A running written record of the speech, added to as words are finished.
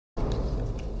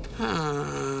Problem?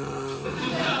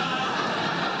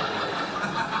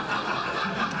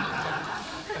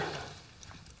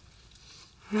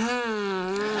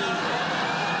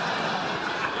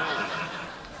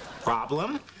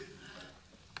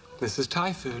 This is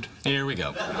Thai food. Here we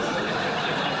go.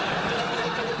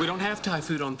 We don't have Thai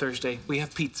food on Thursday. We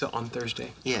have pizza on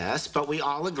Thursday. Yes, but we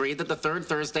all agreed that the third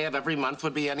Thursday of every month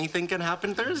would be Anything Can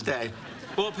Happen Thursday.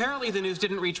 Well, apparently the news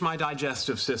didn't reach my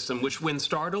digestive system, which, when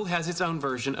startled, has its own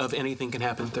version of Anything Can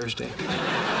Happen Thursday.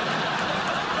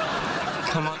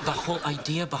 Come on, the whole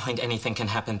idea behind Anything Can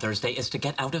Happen Thursday is to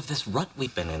get out of this rut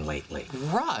we've been in lately.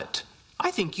 Rut?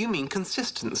 I think you mean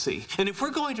consistency. And if we're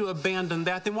going to abandon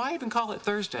that, then why even call it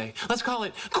Thursday? Let's call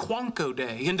it Quanko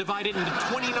Day and divide it into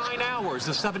 29 hours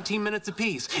of 17 minutes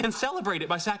apiece and celebrate it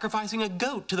by sacrificing a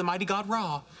goat to the mighty god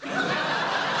Ra.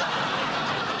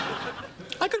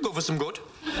 I could go for some goat.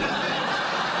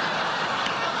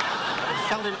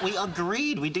 Sheldon, we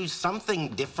agreed we'd do something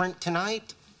different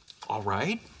tonight. All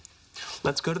right.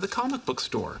 Let's go to the comic book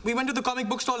store. We went to the comic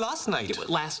book store last night. Yeah, but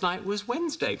last night was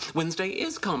Wednesday. Wednesday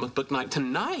is comic book night.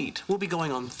 Tonight, we'll be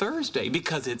going on Thursday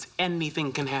because it's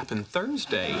Anything Can Happen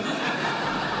Thursday.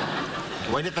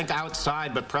 Way to think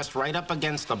outside, but pressed right up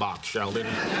against the box, Sheldon.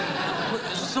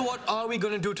 So what are we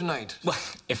gonna do tonight? Well,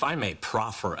 if I may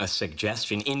proffer a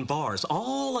suggestion, in bars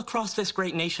all across this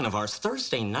great nation of ours,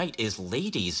 Thursday night is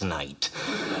ladies' night.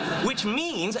 Which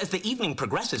means, as the evening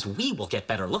progresses, we will get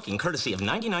better looking, courtesy of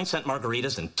 99-cent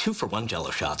margaritas and 2-for-1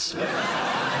 Jell-O shots.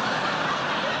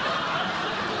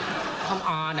 Come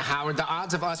on, Howard. The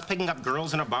odds of us picking up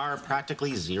girls in a bar are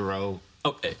practically zero.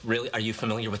 Oh, really? Are you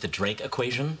familiar with the Drake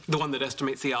equation? The one that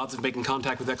estimates the odds of making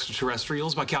contact with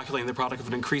extraterrestrials by calculating the product of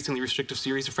an increasingly restrictive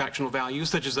series of fractional values,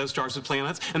 such as those stars with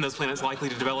planets and those planets likely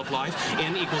to develop life.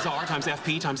 N equals R times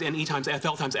FP times NE times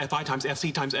FL times FI times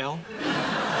FC times L.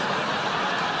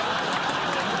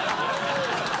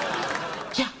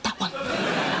 Yeah, that one.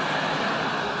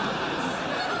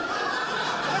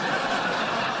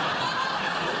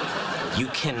 You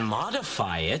can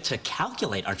modify it to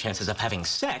calculate our chances of having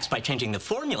sex by changing the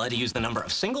formula to use the number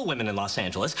of single women in Los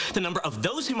Angeles, the number of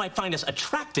those who might find us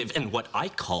attractive, and what I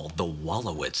call the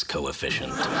Wolowitz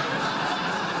coefficient.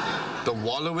 The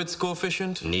Wolowitz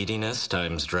coefficient? Neediness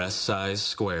times dress size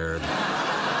squared.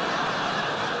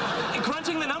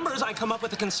 Crunching the numbers, I come up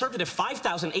with a conservative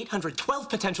 5,812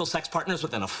 potential sex partners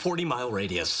within a 40-mile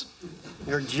radius.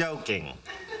 You're joking.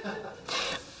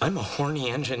 I'm a horny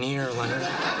engineer, Leonard.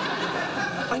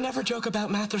 I never joke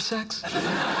about math or sex.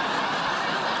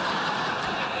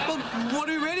 Well, what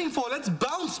are we waiting for? Let's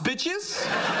bounce, bitches!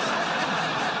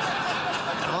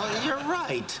 Well, you're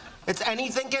right. It's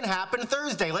Anything Can Happen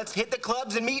Thursday. Let's hit the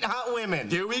clubs and meet hot women.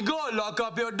 Here we go. Lock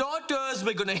up your daughters.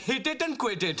 We're gonna hit it and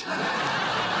quit it.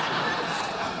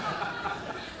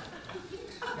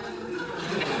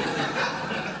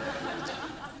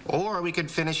 Or we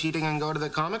could finish eating and go to the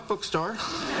comic book store.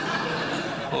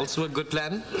 Also a good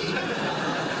plan.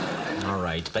 All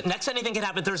right, but next Anything Can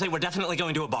Happen Thursday, we're definitely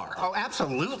going to a bar. Oh,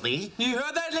 absolutely. You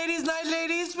heard that, ladies' night,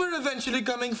 ladies? We're eventually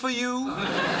coming for you.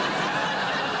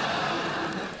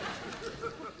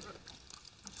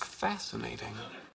 Fascinating.